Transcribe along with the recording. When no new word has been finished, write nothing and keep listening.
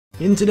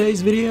In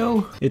today's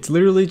video, it's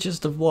literally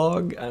just a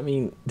vlog. I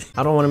mean,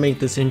 I don't want to make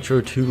this intro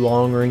too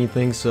long or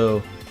anything,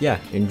 so yeah,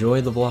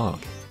 enjoy the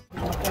vlog.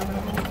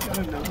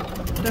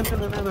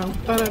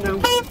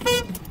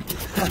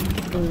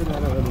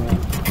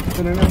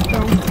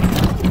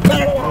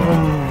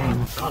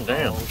 God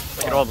damn,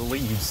 look at all the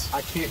leaves.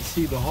 I can't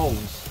see the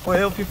holes.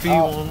 Well, if you feed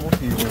one, we'll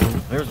feed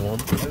one. There's one.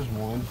 There's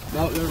one.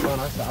 No, there's one.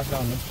 I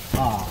found him.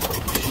 Oh,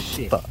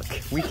 shit. Fuck.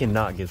 We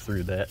cannot get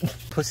through that.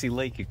 Pussy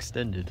Lake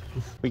extended.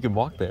 We can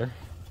walk there.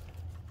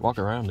 Walk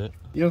around it.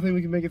 You don't think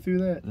we can make it through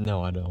that?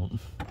 No, I don't.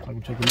 I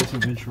can take this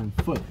adventure on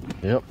foot.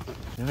 Yep.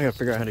 Now I gotta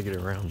figure out how to get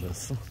around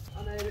this.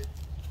 I made it.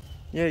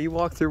 Yeah, you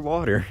walk through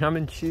water. I'm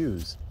in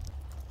shoes.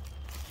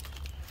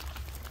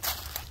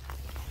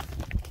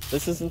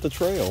 This isn't the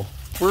trail.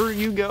 Where are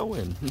you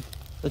going?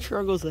 The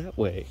trail goes that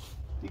way.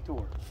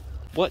 Detour.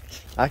 What?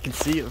 I can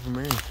see it from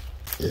here.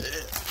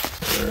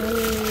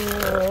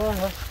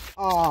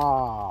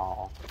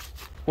 Oh.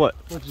 What?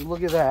 Would you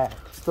look at that?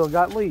 Still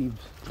got leaves.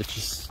 It's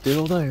just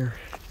still there.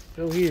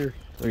 Still here.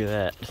 Look at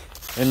that.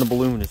 And the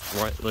balloon is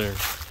right there.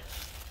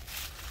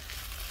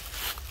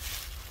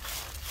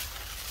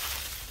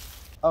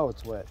 Oh,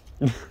 it's wet.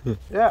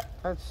 Yeah,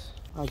 I'd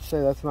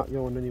say that's not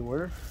going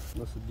anywhere.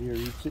 Unless the deer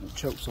eats it and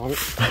chokes on it.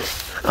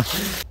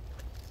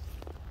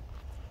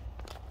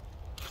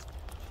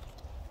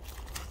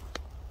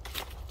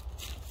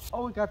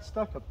 Oh, it got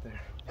stuck up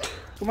there.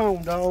 Come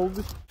on, dog.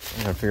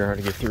 I gotta figure out how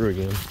to get through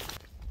again.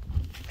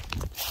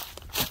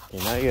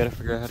 And now you gotta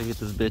figure out how to get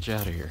this bitch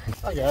out of here.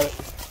 I got it.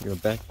 You're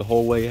gonna back the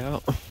whole way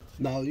out?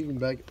 No, you can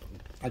back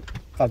it.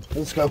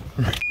 Let's go.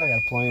 I got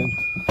a plan.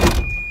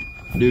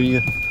 Do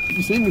you?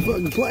 You see me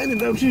fucking planning,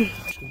 don't you?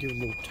 Just give it a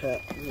little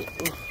tap.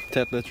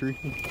 Tap that tree?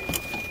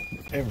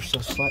 Ever so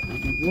slightly.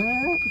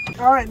 Yeah.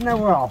 All right, now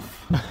we're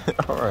off.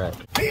 All right.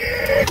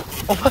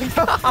 Oh my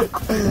god!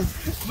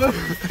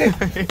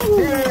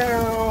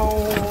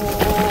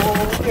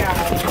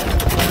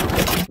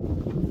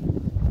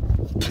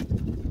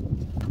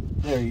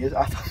 There he is.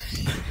 I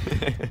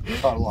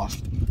thought I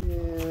lost him.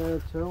 Yeah,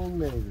 tell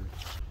me.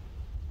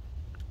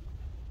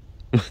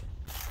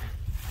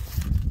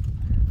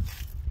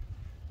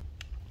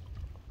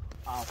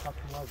 I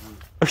fucking love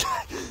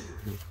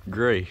you.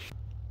 Great.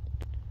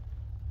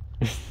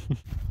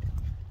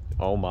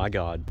 Oh my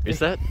god. Is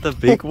that the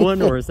big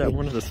one or is that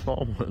one of the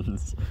small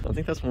ones? I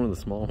think that's one of the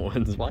small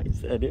ones. Why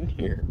is that in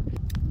here?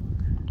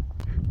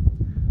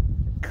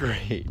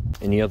 Great.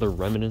 Any other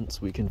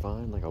remnants we can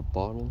find? Like a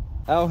bottle?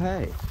 Oh,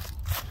 hey.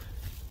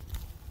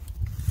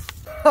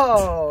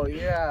 Oh,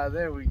 yeah,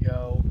 there we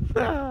go.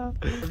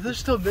 Is there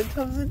still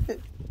Mentos in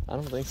it? I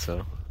don't think so.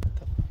 What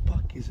the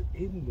fuck is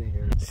in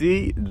there?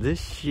 See,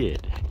 this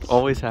shit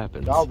always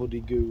happens.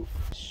 Gobbledygook.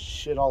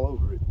 Shit all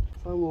over it.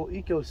 It's a little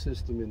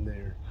ecosystem in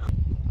there.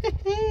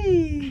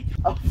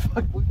 Oh,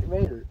 fuck, look at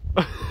Maynard.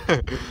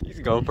 He's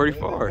going pretty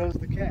far. There goes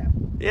the cap.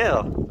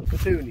 Yeah. The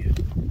petunia.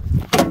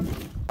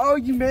 Oh,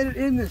 you made it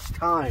in this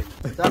time.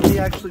 Without me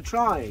actually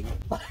trying.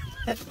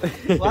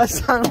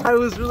 Last time I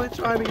was really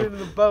trying to get in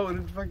the boat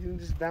and it fucking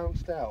just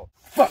bounced out.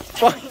 Fuck.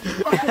 Fuck.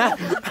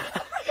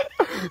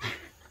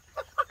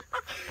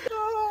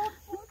 Oh,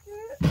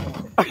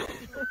 fuck it.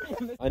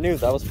 I knew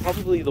that was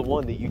probably the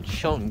one that you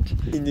chunked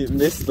and you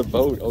missed the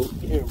boat. Oh,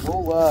 here,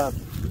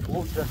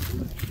 we'll just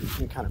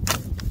kind of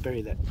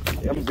bury that.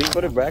 yeah, we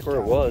put it back where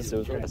it was, so it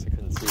was right as I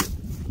couldn't see it.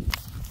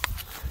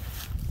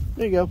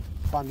 There you go.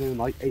 Find it in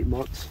like 8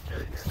 months.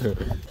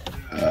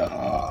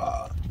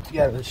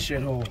 Yeah, this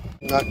shithole.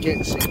 Not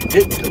getting some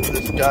dick to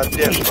this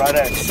goddamn bright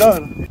ass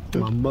sun.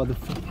 My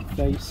motherfucking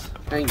face.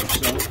 Hang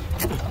yourself.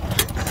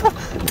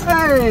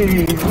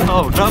 Hey!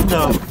 Oh,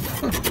 no.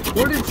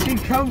 Where did she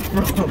come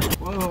from?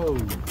 Whoa.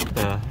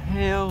 The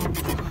hell?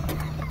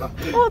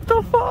 What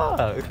the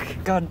fuck?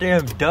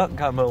 Goddamn duck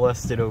got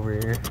molested over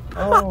here.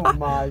 Oh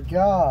my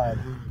god.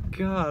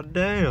 God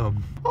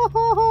damn.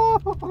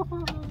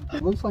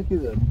 It looks like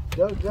either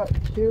duck got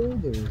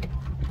killed or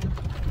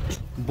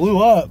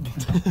blew up.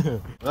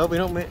 Well, we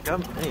don't make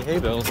any hay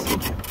bales.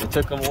 They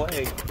took them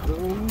away.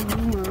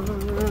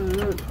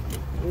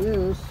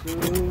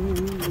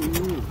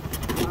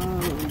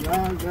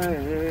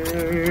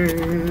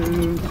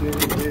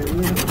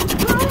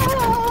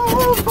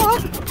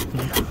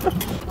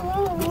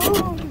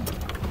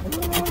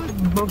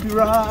 Bumpy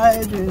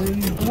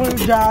riding, we're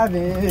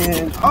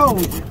driving. Oh,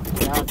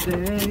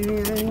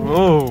 goddamn.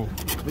 Oh.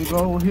 Big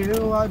old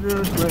hill I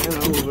just ran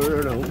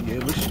over, don't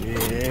give a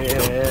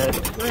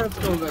shit. Let's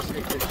go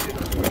investigate this shit.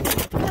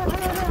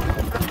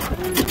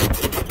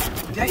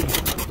 Hey.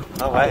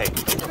 No way.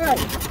 Hey.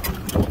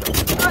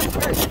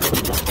 Hey.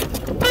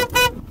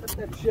 Put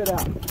that shit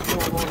out.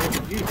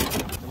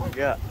 What we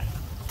got?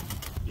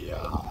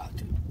 Yeah.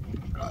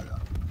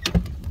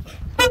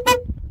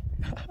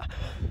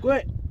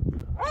 Quit.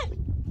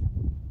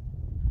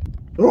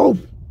 Oh.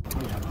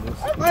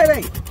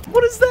 Lady.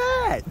 What is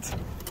that?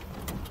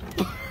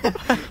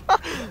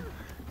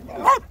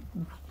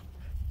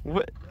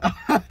 What?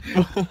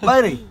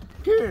 Lady.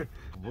 Come here.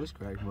 Voice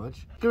crack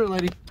much. Come here,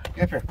 lady.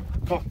 Get up here.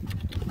 Come on.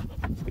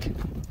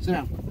 Sit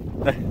down.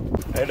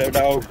 I don't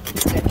know.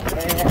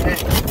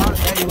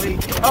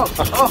 Oh,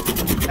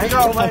 hang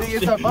on, lady.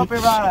 It's a bumpy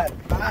ride.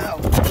 Wow.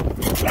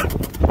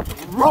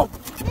 Rope.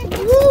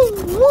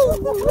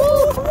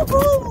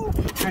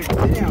 Hey,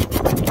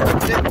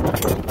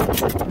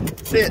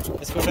 sit.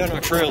 Let's go down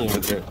our trail over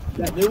there.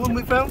 That new one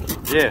we found?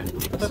 Yeah. I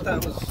thought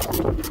that was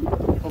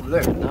over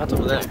there. No, it's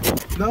over there.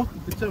 No,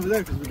 it's over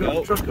there because we got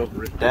the truck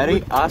over it.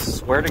 Daddy, I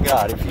swear to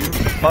God, if you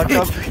fuck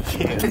up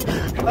again,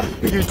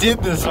 you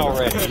did this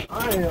already.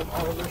 I am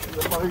on this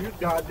to your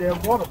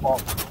goddamn water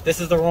bottle. This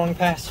is the wrong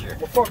pasture.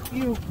 Well, fuck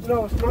you.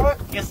 No, it's not.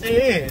 Yes, it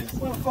is.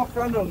 Well, fuck,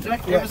 I know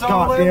exactly. It was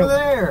all the way over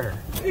there.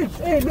 It's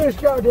in this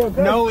goddamn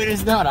pasture. No, it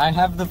is not. I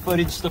have the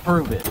footage to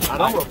prove it. I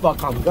know where the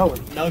fuck I'm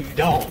going. No, you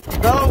don't.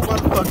 No,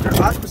 motherfucker.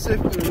 I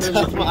specifically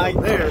remember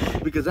being there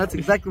because that's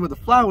exactly where the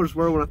flowers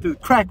were when I threw the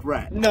crack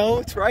rat. No,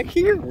 it's right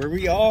here where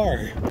we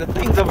are. The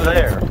thing's over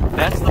there.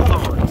 That's the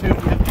pond, too.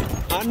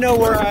 I know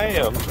where I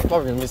am. I'm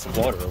probably gonna miss some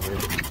water over here.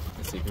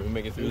 Let's see, can we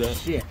make it through that?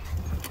 Shit.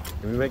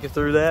 Can we make it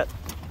through that?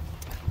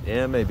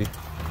 Yeah, maybe.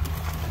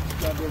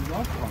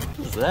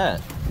 What's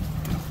that?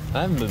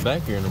 I haven't been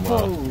back here in a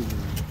while.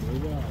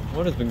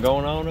 What has been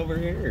going on over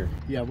here?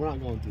 Yeah, we're not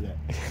going through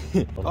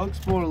that. I'll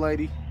explore,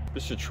 lady.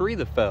 There's a tree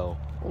that fell.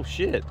 Oh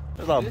shit.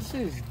 This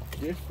is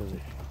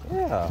different.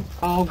 Yeah.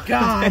 Oh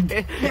God.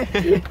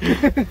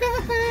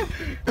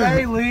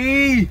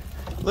 Bailey.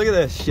 Look at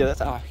that shit.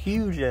 That's a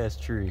huge ass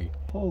tree.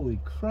 Holy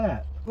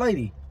crap.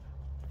 Lady.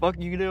 Fuck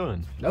you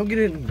doing? Don't get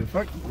in the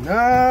fuck.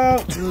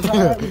 No. You were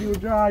dry. You were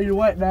dry. You're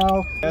wet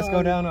now. Let's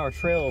go down our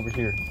trail over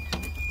here.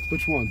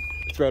 Which one?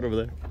 It's right over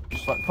there.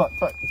 Fuck.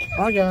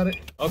 I got it.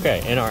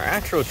 Okay, and our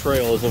actual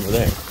trail is over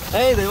there.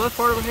 Hey, they left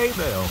part of a hay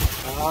bale.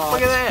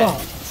 Look at that.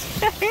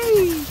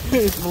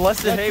 It's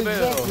molested hay bale.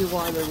 That's exactly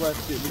why they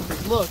left it.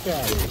 Because look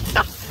at it.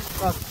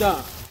 Fucked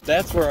up.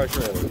 That's where our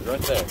trail is,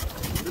 right there.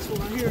 This one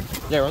right here?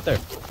 Yeah, right there.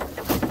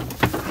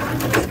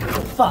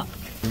 Fuck.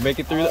 You make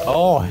it through the.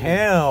 Oh,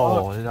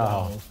 hell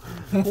no.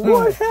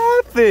 What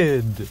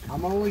happened?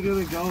 I'm only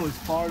gonna go as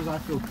far as I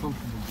feel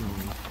comfortable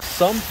going.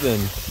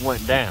 Something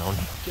went down.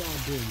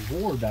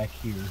 Goddamn war back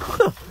here.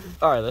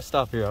 Alright, let's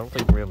stop here. I don't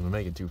think we're able to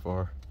make it too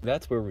far.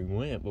 That's where we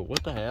went, but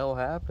what the hell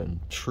happened?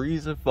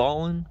 Trees have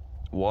fallen,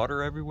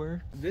 water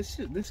everywhere. This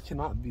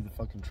cannot be the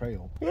fucking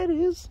trail. Yeah, it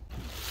is.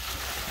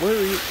 Where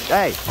are you?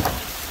 Hey!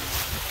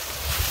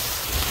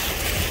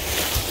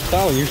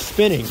 Oh, you're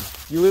spinning.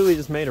 You literally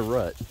just made a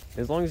rut.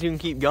 As long as you can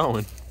keep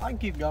going. I can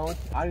keep going.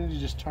 I need to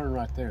just turn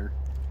right there.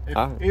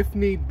 If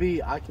need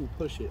be, I can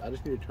push it. I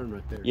just need to turn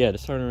right there. Yeah,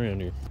 just turn around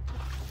here.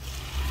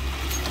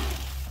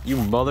 You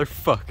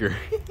motherfucker.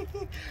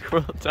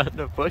 Well, time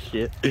to push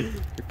it. You're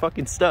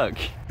fucking stuck.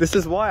 This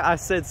is why I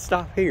said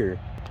stop here.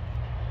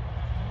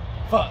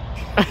 Fuck.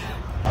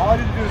 All I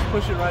need to do is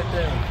push it right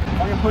there.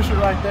 If I can push it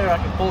right there, I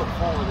can pull it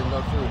forward and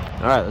go through.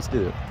 Alright, let's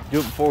do it. Do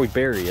it before we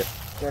bury it.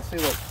 Yeah, see,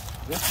 look.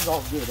 This is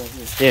all good right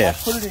here. Yeah.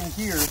 I'll put it in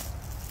here.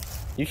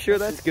 You sure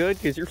that's good?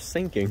 Because you're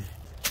sinking.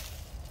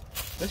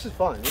 This is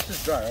fine. This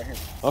is dry right here.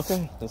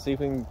 Okay, let's see if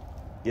we can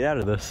get out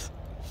of this.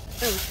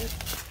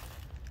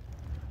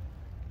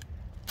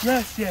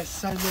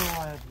 Yes, I know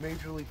I have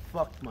majorly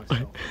fucked myself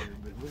here,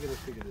 but we're gonna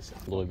figure this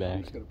out. A little back.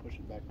 I'm just gonna push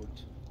it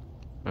backwards.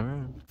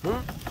 Alright.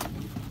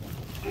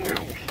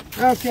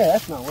 Okay,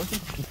 that's not working.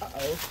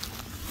 Uh-oh.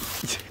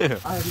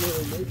 I have made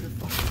a major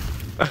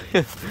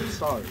fuck.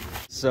 Sorry.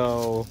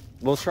 So,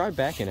 we'll try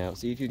backing out.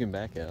 See if you can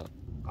back out.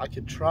 I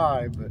could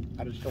try, but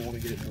I just don't want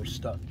to get it more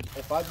stuck.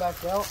 If I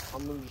back out,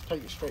 I'm gonna just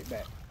take it straight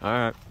back.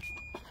 Alright.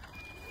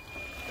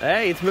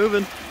 Hey, it's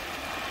moving.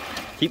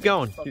 Keep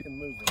going. It's fucking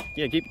moving.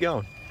 Yeah, keep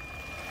going.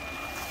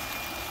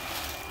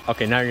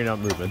 Okay, now you're not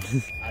moving.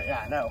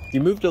 Yeah, I know.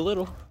 You moved a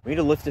little. We need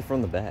to lift it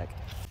from the back.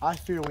 I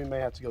fear we may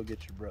have to go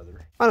get your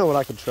brother. I know what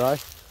I could try.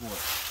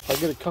 What? I'll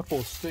get a couple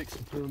of sticks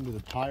and put them to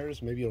the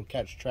tires. Maybe it'll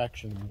catch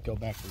traction and go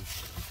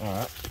backwards.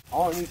 Alright.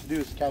 All I need to do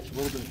is catch a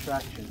little bit of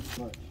traction.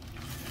 Look.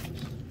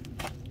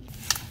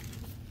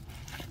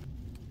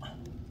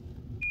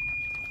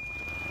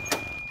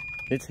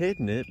 It's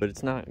hitting it, but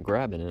it's not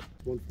grabbing it.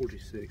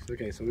 146.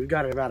 Okay, so we've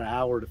got about an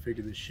hour to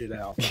figure this shit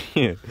out.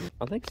 Yeah.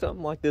 I think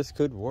something like this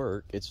could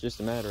work. It's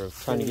just a matter of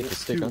trying to get the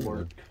stick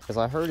under it. Because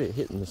I heard it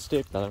hitting the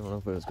stick, but I don't know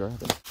if it was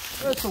grabbing.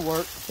 This'll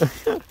work.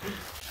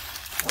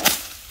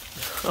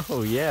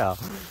 Oh, yeah.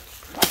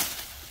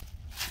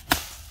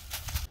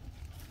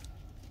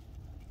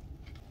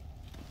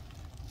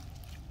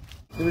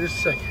 Give me just a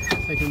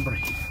second. Take a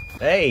break.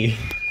 Hey,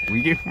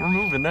 we're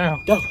moving now.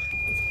 Go.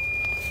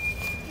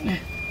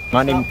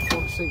 Might need...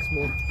 sinks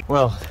more.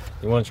 Well,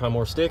 you want to try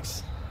more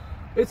sticks?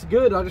 It's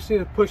good. I just need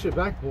to push it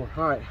back more.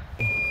 All right.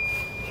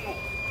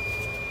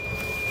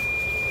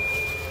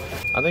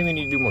 I think we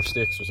need to do more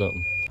sticks or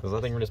something. Because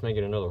I think we're just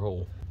making another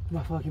hole.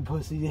 My fucking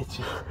pussy did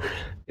you.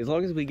 As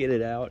long as we get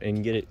it out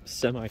and get it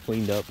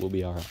semi-cleaned up, we'll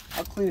be all right.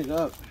 I'll clean it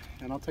up,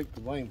 and I'll take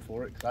the blame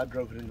for it, because I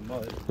drove it in the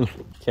mud.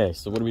 Okay,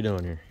 so what are we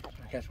doing here?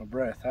 I catch my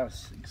breath. That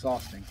was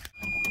exhausting.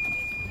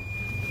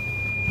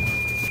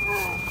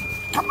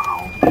 Come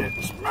on,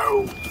 bitch,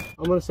 move.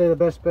 I'm gonna say the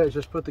best bet is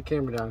just put the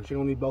camera down. You're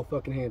gonna need both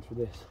fucking hands for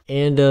this.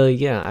 And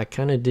yeah, I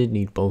kind of did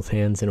need both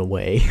hands in a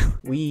way.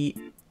 We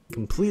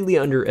completely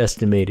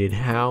underestimated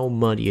how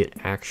muddy it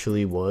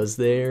actually was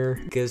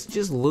there, because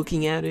just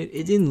looking at it,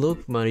 it didn't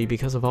look muddy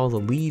because of all the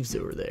leaves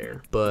that were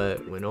there.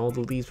 But when all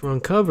the leaves were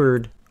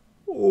uncovered,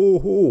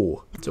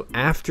 oh. So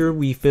after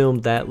we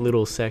filmed that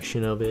little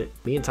section of it,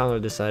 me and Tyler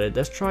decided,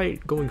 let's try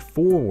going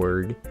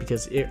forward,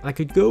 because I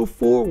could go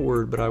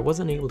forward, but I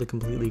wasn't able to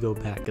completely go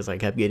back because I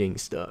kept getting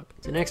stuck.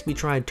 So next we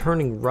tried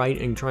turning right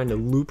and trying to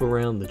loop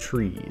around the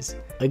trees.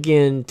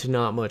 Again, to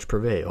not much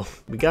prevail.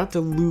 We got to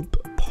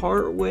loop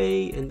part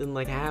way, and then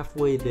like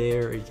halfway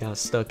there, it got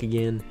stuck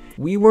again.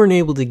 We weren't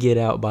able to get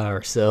out by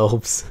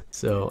ourselves,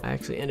 so I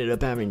actually ended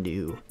up having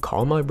to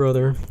call my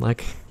brother,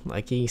 like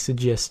he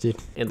suggested.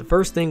 And the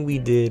first thing we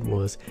did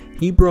was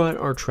he brought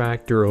our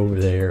tractor over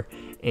there,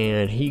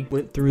 and he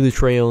went through the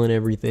trail and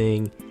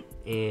everything,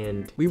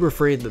 and we were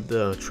afraid that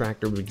the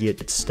tractor would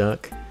get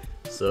stuck.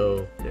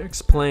 So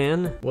next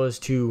plan was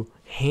to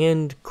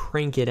hand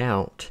crank it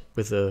out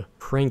with a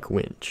crank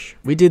winch.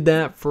 We did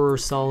that for a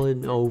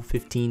solid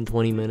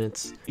 15-20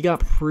 minutes. We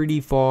got pretty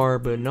far,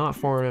 but not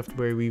far enough to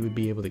where we would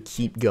be able to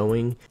keep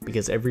going,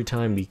 because every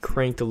time we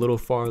cranked a little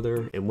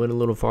farther and went a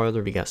little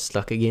farther, we got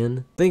stuck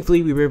again.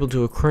 Thankfully, we were able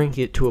to crank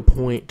it to a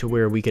point to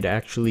where we could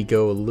actually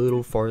go a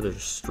little farther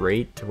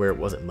straight to where it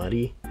wasn't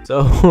muddy.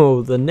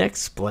 So the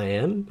next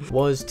plan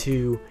was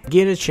to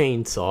get a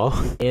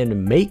chainsaw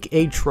and make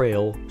a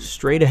trail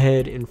straight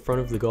ahead in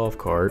front of the golf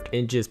cart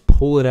and just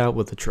pull it out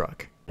with the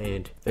truck.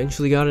 And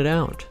eventually got it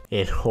out.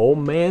 And oh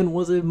man,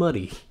 was it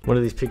muddy. One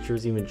of these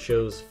pictures even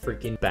shows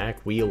freaking back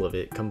wheel of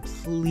it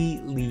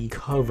completely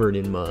covered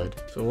in mud.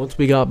 So once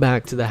we got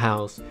back to the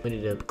house, we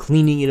ended up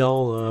cleaning it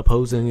all up,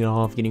 hosing it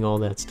off, getting all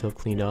that stuff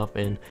cleaned off,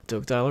 and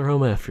took Tyler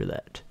home after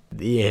that.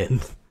 The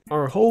end.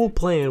 Our whole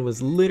plan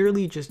was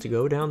literally just to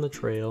go down the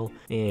trail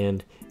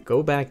and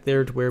go back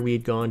there to where we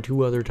had gone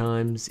 2 other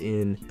times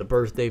in the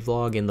birthday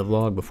vlog and the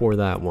vlog before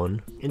that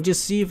one, and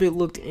just see if it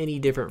looked any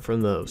different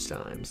from those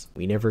times.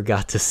 We never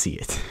got to see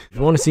it. If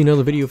you want to see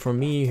another video from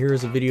me,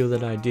 here's a video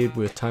that I did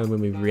with Tyler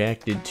when we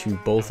reacted to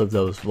both of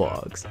those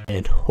vlogs.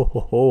 And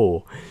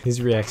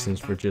his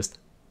reactions were just,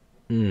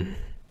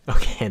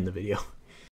 Okay, end the video.